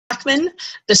Bachman,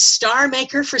 the star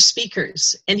maker for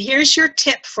speakers. And here's your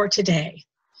tip for today.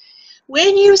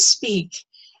 When you speak,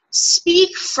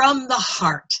 speak from the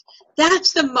heart.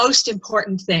 That's the most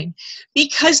important thing,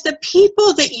 because the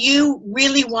people that you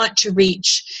really want to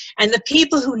reach and the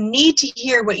people who need to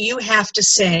hear what you have to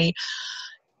say,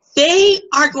 they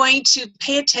are going to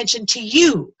pay attention to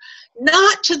you,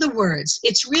 not to the words.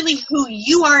 It's really who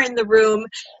you are in the room,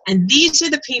 and these are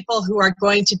the people who are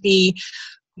going to be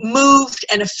moved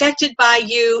and affected by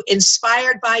you,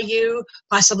 inspired by you,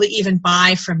 possibly even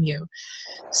buy from you.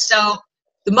 So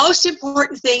the most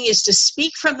important thing is to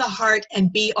speak from the heart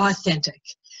and be authentic.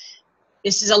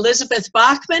 This is Elizabeth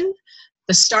Bachman,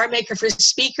 the Star Maker for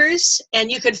Speakers,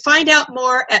 and you can find out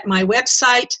more at my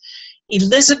website,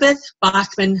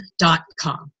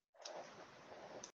 elizabethbachman.com.